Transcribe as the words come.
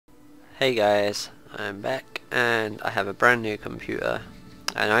Hey guys, I'm back and I have a brand new computer,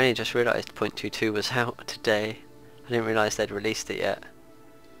 and I only just realised 0.22 was out today. I didn't realise they'd released it yet.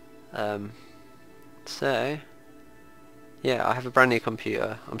 So yeah, I have a brand new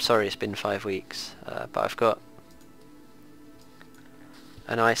computer. I'm sorry it's been 5 weeks, but I've got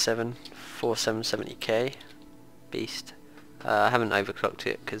an i7 4770K beast. I haven't overclocked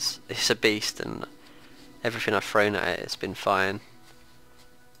it because it's a beast and everything I've thrown at it has been fine.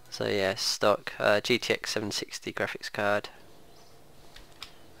 So yeah, stock GTX 760 graphics card,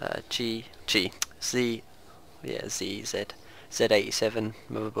 Z87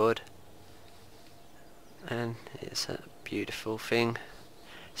 motherboard, and it's a beautiful thing.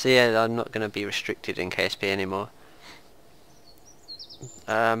 So yeah, I'm not going to be restricted in KSP anymore.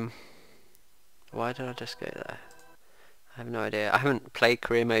 Why did I just go there? I have no idea. I haven't played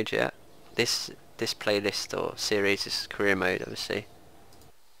career mode yet. This playlist or series is career mode, obviously.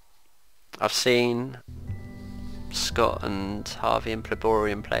 I've seen Scott and Harvey and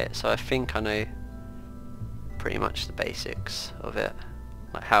Pleborian play it, so I think I know pretty much the basics of it,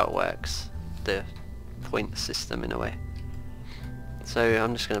 like how it works, the point system in a way. So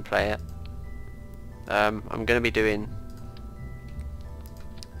I'm just going to play it. I'm going to be doing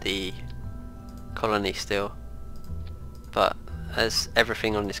the colony still, but as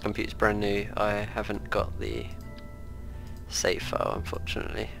everything on this computer is brand new, I haven't got the save file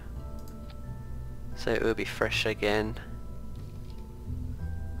unfortunately, so it will be fresh again.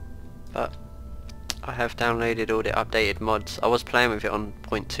 But I have downloaded all the updated mods. I was playing with it on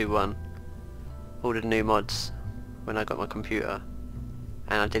 0.21, all the new mods when I got my computer,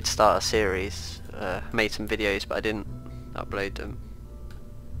 and I did start a series, made some videos, but I didn't upload them,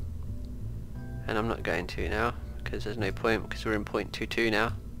 and I'm not going to now because there's no point, because we're in 0.22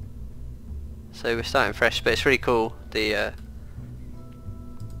 now. So we're starting fresh, but it's really cool. The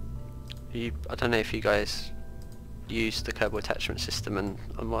I don't know if you guys use the Kerbal attachment system and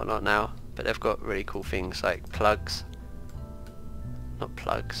whatnot now, but they've got really cool things like pipes,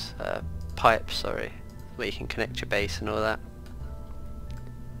 sorry, where you can connect your base and all that.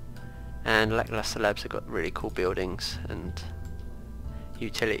 And Lackluster Labs have got really cool buildings and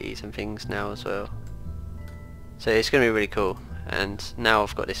utilities and things now as well. So it's going to be really cool, and now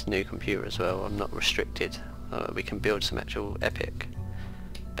I've got this new computer as well, I'm not restricted. We can build some actual epic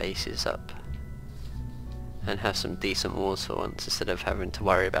bases up and have some decent wars for once, instead of having to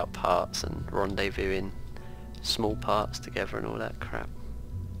worry about parts and rendezvousing small parts together and all that crap.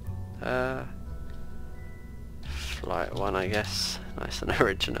 Flight 1, I guess, nice and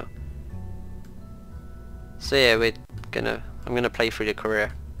original. So yeah, I'm gonna play through the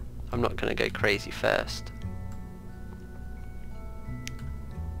career. I'm not gonna go crazy first.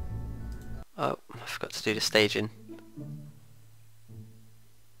 Oh, I forgot to do the staging.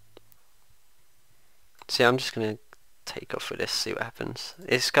 See, I'm just gonna take off with this, see what happens.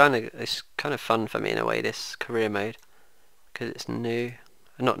 It's kind of fun for me in a way, this career mode, because it's new,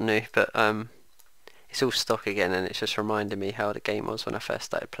 not new, but it's all stock again, and it's just reminding me how the game was when I first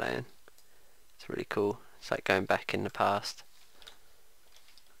started playing. It's really cool. It's like going back in the past.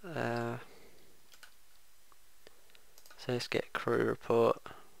 So let's get a crew report.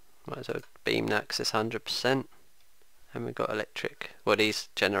 Might as well beam that because it's 100%. And we've got electric. Well, these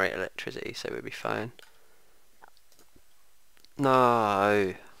generate electricity, so we'll be fine.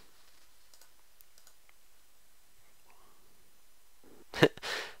 No.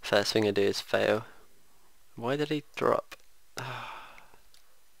 First thing I do is fail. Why did he drop?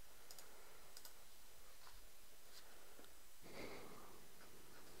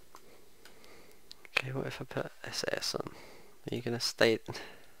 Okay, what if I put SAS on? Are you gonna stay?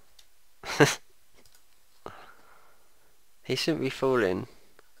 He shouldn't be falling.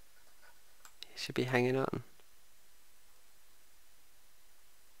 He should be hanging on.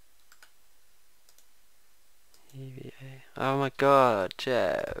 EVA. Oh my god,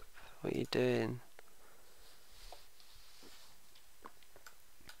 Jeb. What are you doing?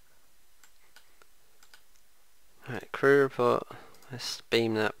 Alright, crew report. Let's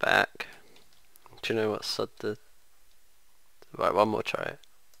beam that back. Do you know what sod the... Right, one more try.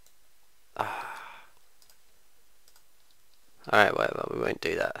 Alright, whatever, we won't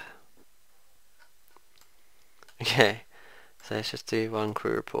do that. Okay, so let's just do one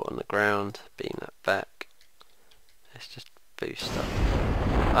crew report on the ground, beam that back. Let's just boost up.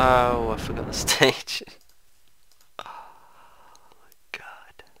 Oh, I forgot the stage. Oh my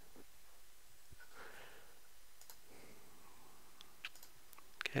god.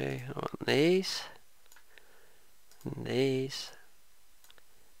 Okay, I want these, and these,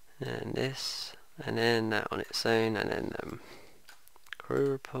 and this, and then that on its own, and then crew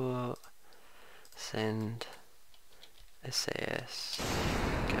report, Send SAS.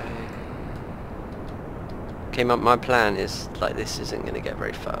 Go. Okay, my plan is like this isn't going to get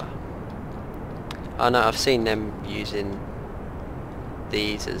very far. I know I've seen them using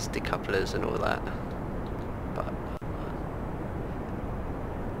these as decouplers and all that, but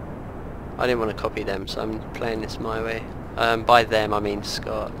I didn't want to copy them, so I'm playing this my way. By them I mean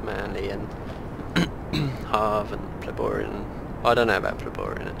Scott, Manley and Harv and Pleborian. I don't know about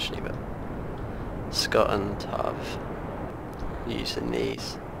Pleborian actually, but Scott and Harv using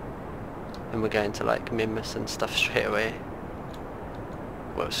these. And we're going to like Mimus and stuff straight away.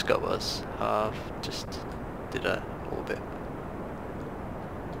 Well, Scott was. Harv just did a orbit.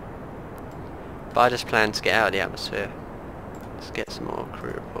 But I just plan to get out of the atmosphere. Let's get some more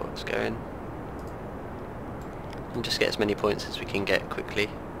crew reports going. And just get as many points as we can get quickly.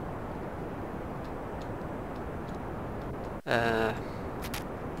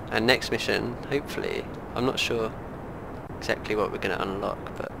 And next mission, hopefully, I'm not sure exactly what we're going to unlock,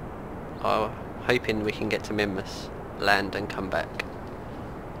 but I'm hoping we can get to Mimus, land and come back.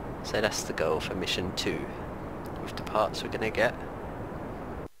 So that's the goal for mission 2, with the parts we're going to get.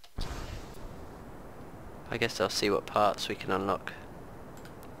 I guess I'll see what parts we can unlock.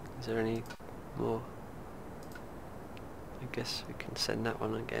 Is there any more? I guess we can send that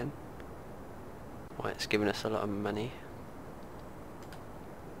one again. Why, it's giving us a lot of money.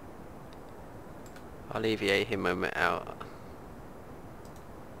 I'll EVA him when we're out.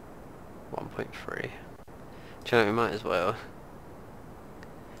 1.3. Do you know, we might as well.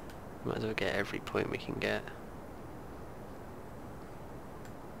 Might as well get every point we can get.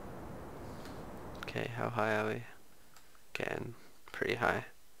 Okay, how high are we? Getting pretty high.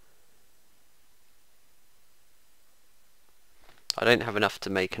 I don't have enough to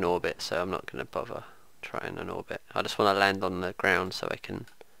make an orbit, so I'm not going to bother trying an orbit. I just want to land on the ground so I can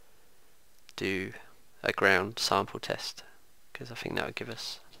do a ground sample test, because I think that would give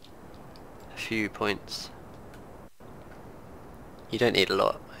us a few points. You don't need a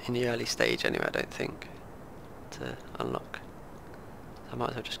lot in the early stage anyway, I don't think, to unlock. So I might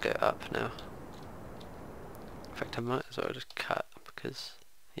as well just go up now. In fact, I might as well just cut, because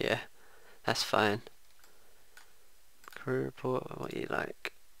yeah, that's fine. Crew report, what you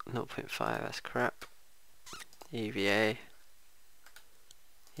like? 0.5, that's crap. EVA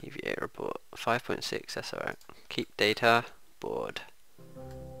report 5.6, that's alright. Keep data, board.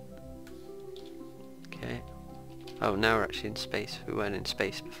 Okay. Oh, now we're actually in space. We weren't in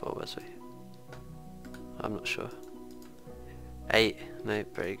space before, was we? I'm not sure. 8, no,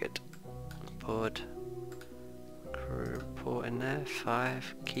 very good. Board. Crew report in there.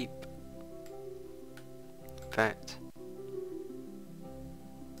 5, keep. In fact,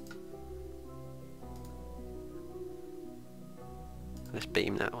 let's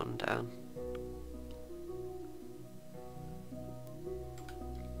beam that one down.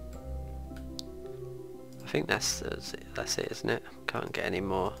 I think that's it, isn't it? Can't get any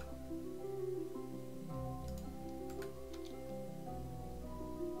more.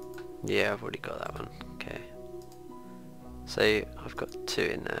 Yeah, I've already got that one. Okay. So I've got 2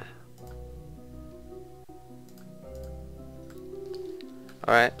 in there.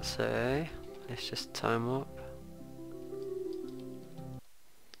 Alright, so let's just time warp.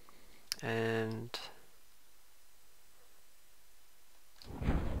 And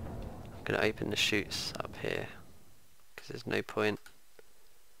I'm going to open the chutes up here, because there's no point.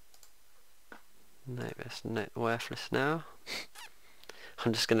 No, that's worthless now.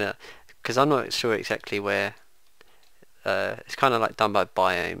 I'm just going to, because I'm not sure exactly where, it's kind of like done by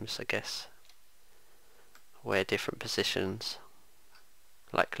biomes, I guess, where different positions,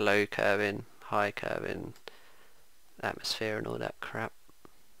 like low curving, high curving, atmosphere and all that crap,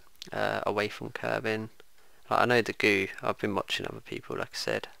 away from curving. Like, I know the goo, I've been watching other people, like I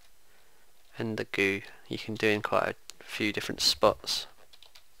said, and the goo you can do in quite a few different spots.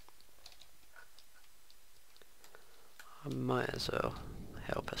 I might as well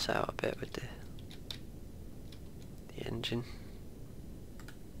help us out a bit with the engine.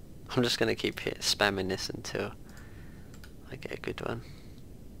 I'm just going to keep spamming this until I get a good one.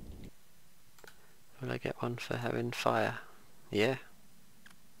 Will I get one for having fire? Yeah.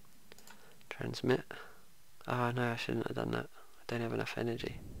 Transmit. Oh no, I shouldn't have done that. I don't have enough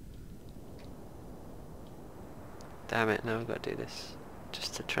energy. Damn it, now I've got to do this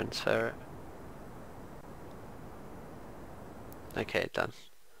just to transfer it. Okay, done.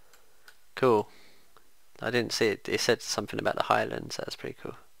 Cool. I didn't see it. It said something about the Highlands. That's pretty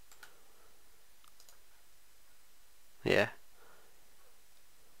cool. Yeah.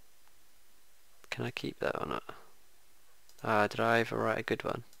 Can I keep that or not? Did I overwrite a good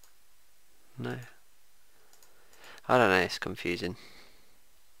one? No. I don't know, it's confusing.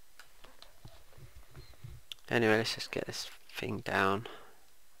 Anyway, let's just get this thing down.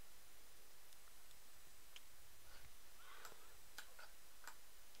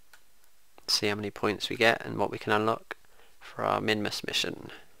 See how many points we get and what we can unlock for our Minmus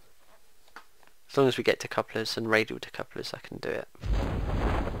mission. As long as we get decouplers and radial decouplers, I can do it.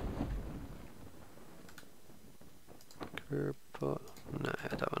 Kerbal. No,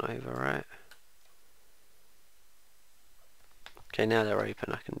 I don't want to overwrite. Okay, now they're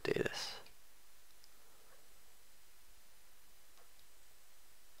open, I can do this.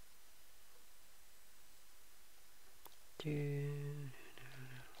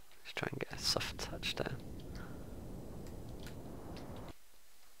 Let's try and get a soft touch down.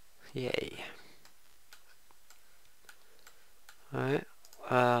 Yay. Alright,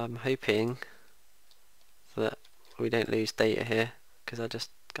 I'm hoping that we don't lose data here, because I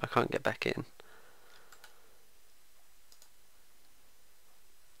can't get back in.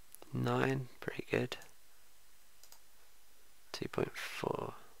 9, pretty good.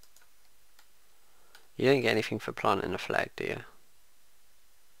 2.4. You don't get anything for planting a flag, do you?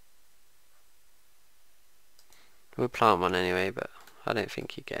 We'll plant one anyway, but I don't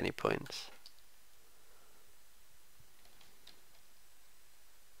think you get any points.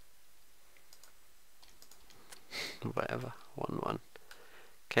 Whatever, 1-1.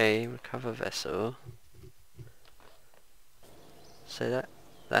 Okay, recover vessel. So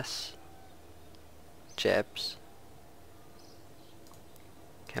that's Jebs.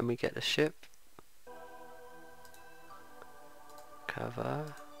 Can we get the ship?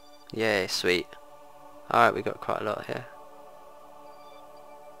 Cover. Yay, sweet. Alright, we got quite a lot here.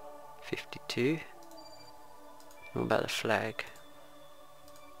 52. What about the flag?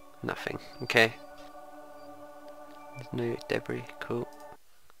 Nothing. Okay. There's no debris. Cool.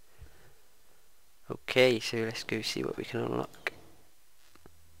 Okay, so let's go see what we can unlock.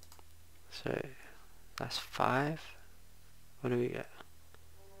 So that's 5. What do we get?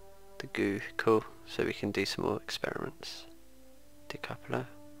 The goo. Cool. So we can do some more experiments. Decoupler.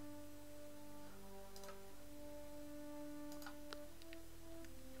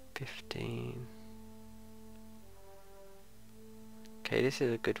 Okay, this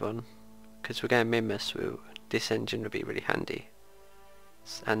is a good one because we're going Minmus. This engine would be really handy,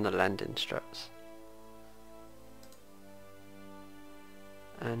 and the landing struts,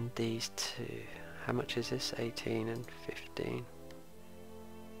 and these two. How much is this? 18 and 15.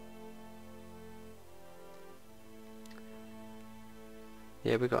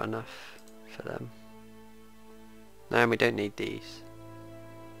 Yeah, we got enough for them. No, we don't need these.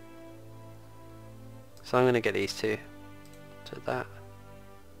 So I'm going to get these two. So that.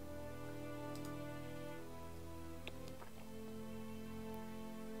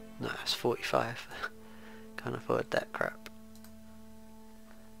 No, it's 45. Can't afford that crap.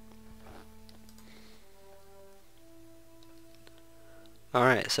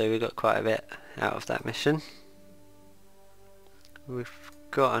 Alright, so we got quite a bit out of that mission. We've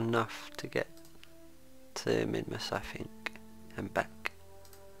got enough to get to Minmus, I think, and back.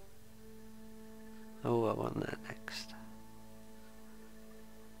 Oh, I want that next.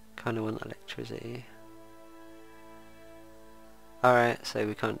 Kinda want electricity. Alright, so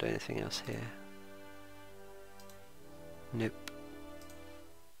we can't do anything else here. Nope.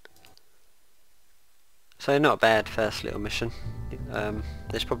 So not a bad first little mission.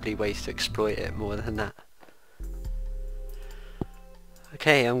 There's probably ways to exploit it more than that.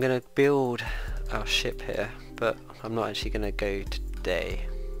 Okay, I'm gonna build our ship here, but I'm not actually gonna go today.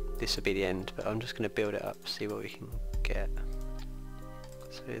 This will be the end, but I'm just gonna build it up, see what we can get.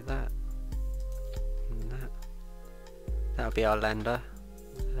 So that and that. That'll be our lander.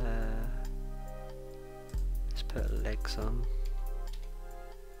 Let's put legs on.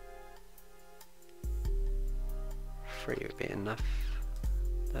 3 would be enough.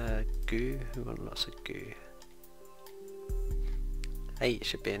 Goo, we want lots of goo. 8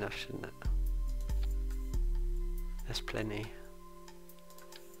 should be enough, shouldn't it? That's plenty.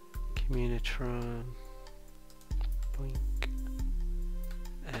 Communitron. Boink.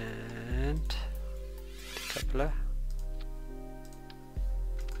 And decoupler.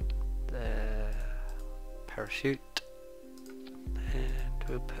 The parachute. And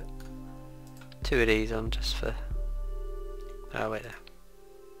we'll put 2 of these on just for... Oh wait there.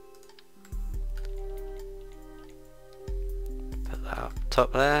 Put that up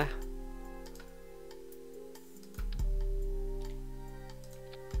top there.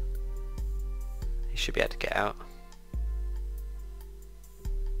 You should be able to get out.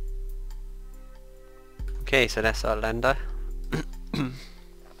 Okay, so that's our lander.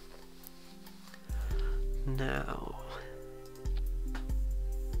 Now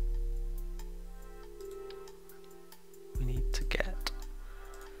we need to get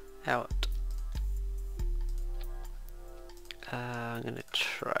out. I'm gonna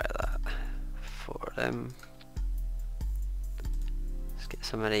try that for them. Let's get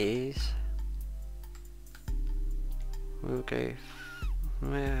some of these. We'll go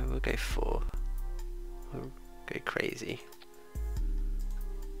 4. We'll go crazy.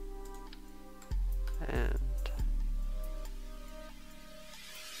 And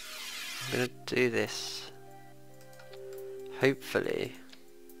I'm gonna do this. Hopefully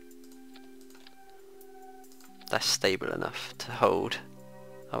that's stable enough to hold,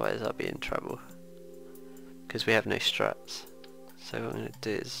 otherwise I'll be in trouble because we have no struts. So what I'm going to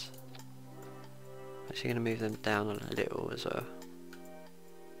do is I'm actually going to move them down a little as well.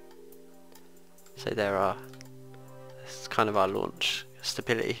 So that's kind of our launch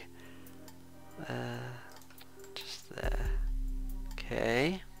stability. Just there.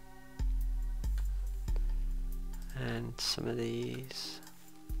 Okay. And some of these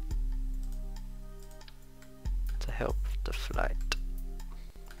to help the flight.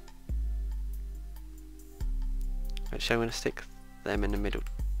 Actually, I'm going to stick them in the middle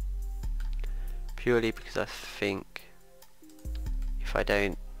purely because I think if I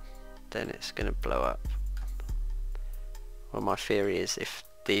don't, then it's going to blow up. Well, my theory is if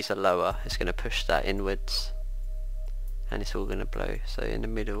these are lower, it's going to push that inwards and it's all going to blow. So in the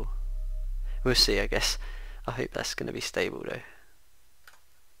middle, we'll see, I guess. I hope that's going to be stable though.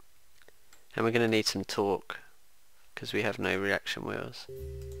 And we're going to need some torque because we have no reaction wheels.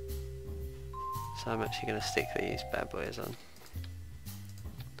 So I'm actually going to stick these bad boys on.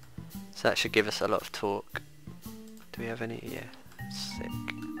 So that should give us a lot of torque. Do we have any? Yeah, sick.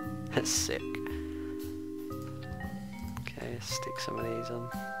 That's sick. Okay, let's stick some of these on.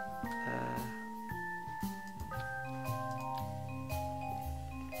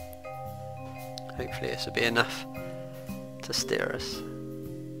 Hopefully this will be enough to steer us.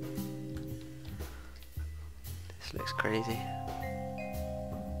 This looks crazy.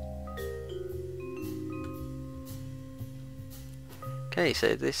 Okay,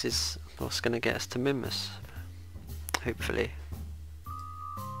 so this is what's going to get us to Mimas, hopefully.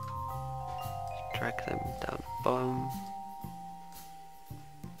 Drag them down the bottom.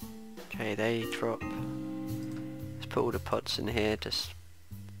 Okay, they drop. Let's put all the pods in here just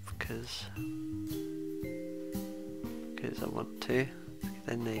because I want to.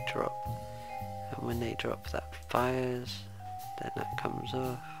 Then they drop, and when they drop that fires, then that comes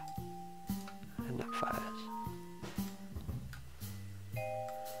off, and that fires.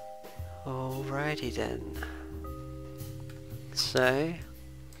 Alrighty then. So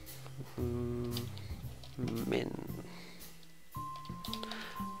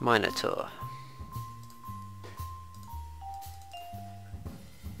Minotaur.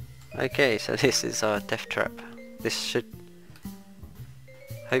 Okay, so this is our death trap. This should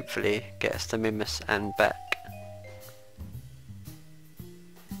hopefully get us to Mimas and back.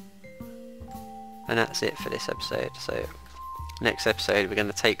 And that's it for this episode. So next episode we're going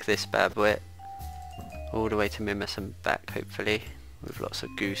to take this bad boy all the way to Mimas and back, hopefully, with lots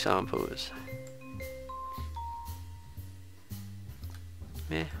of goo samples.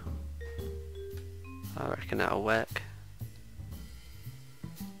 Yeah, I reckon that'll work.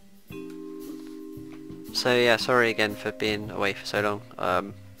 So yeah, sorry again for being away for so long.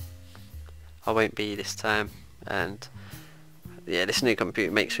 I won't be this time, and yeah, this new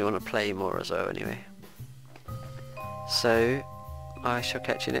computer makes me want to play more as well anyway. So I shall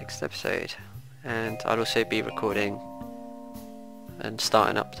catch you next episode, and I'll also be recording and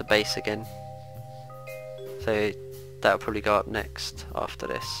starting up the base again, so that'll probably go up next after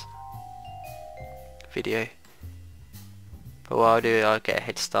this video. But what I'll do, I'll get a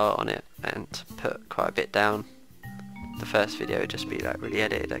head start on it and put quite a bit down. The first video would just be like really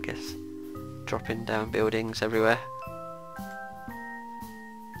edited, I guess, dropping down buildings everywhere,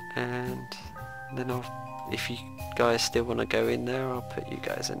 and then if you guys still want to go in there, I'll put you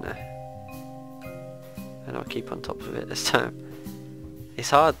guys in there, and I'll keep on top of it this time. It's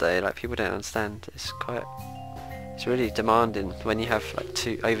hard though, like people don't understand. It's really demanding when you have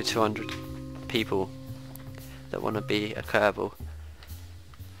like over 200 people that want to be a Kerbal,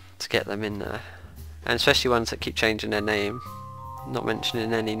 to get them in there, and especially ones that keep changing their name. Not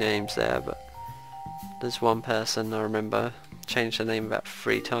mentioning any names there, but there's one person I remember changed their name about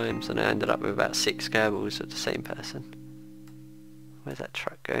 3 times, and I ended up with about 6 Kerbals of the same person. Where's that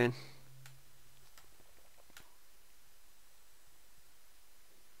truck going?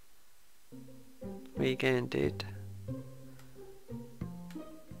 Where you going, dude?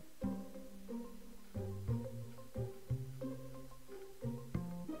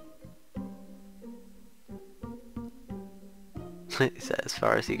 Is that as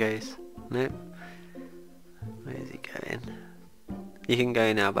far as he goes? Nope. Where is he going? You can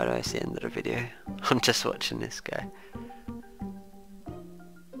go now, by the way, it's the end of the video. I'm just watching this guy.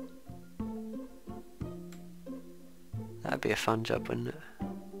 That'd be a fun job, wouldn't it?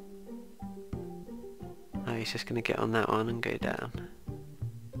 Oh, he's just gonna get on that one and go down.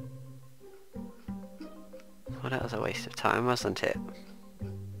 Well, that was a waste of time, wasn't it?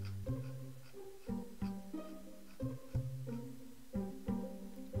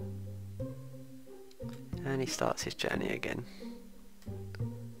 And he starts his journey again.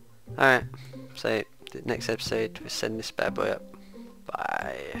 Alright, so the next episode we'll send this bad boy up.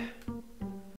 Bye.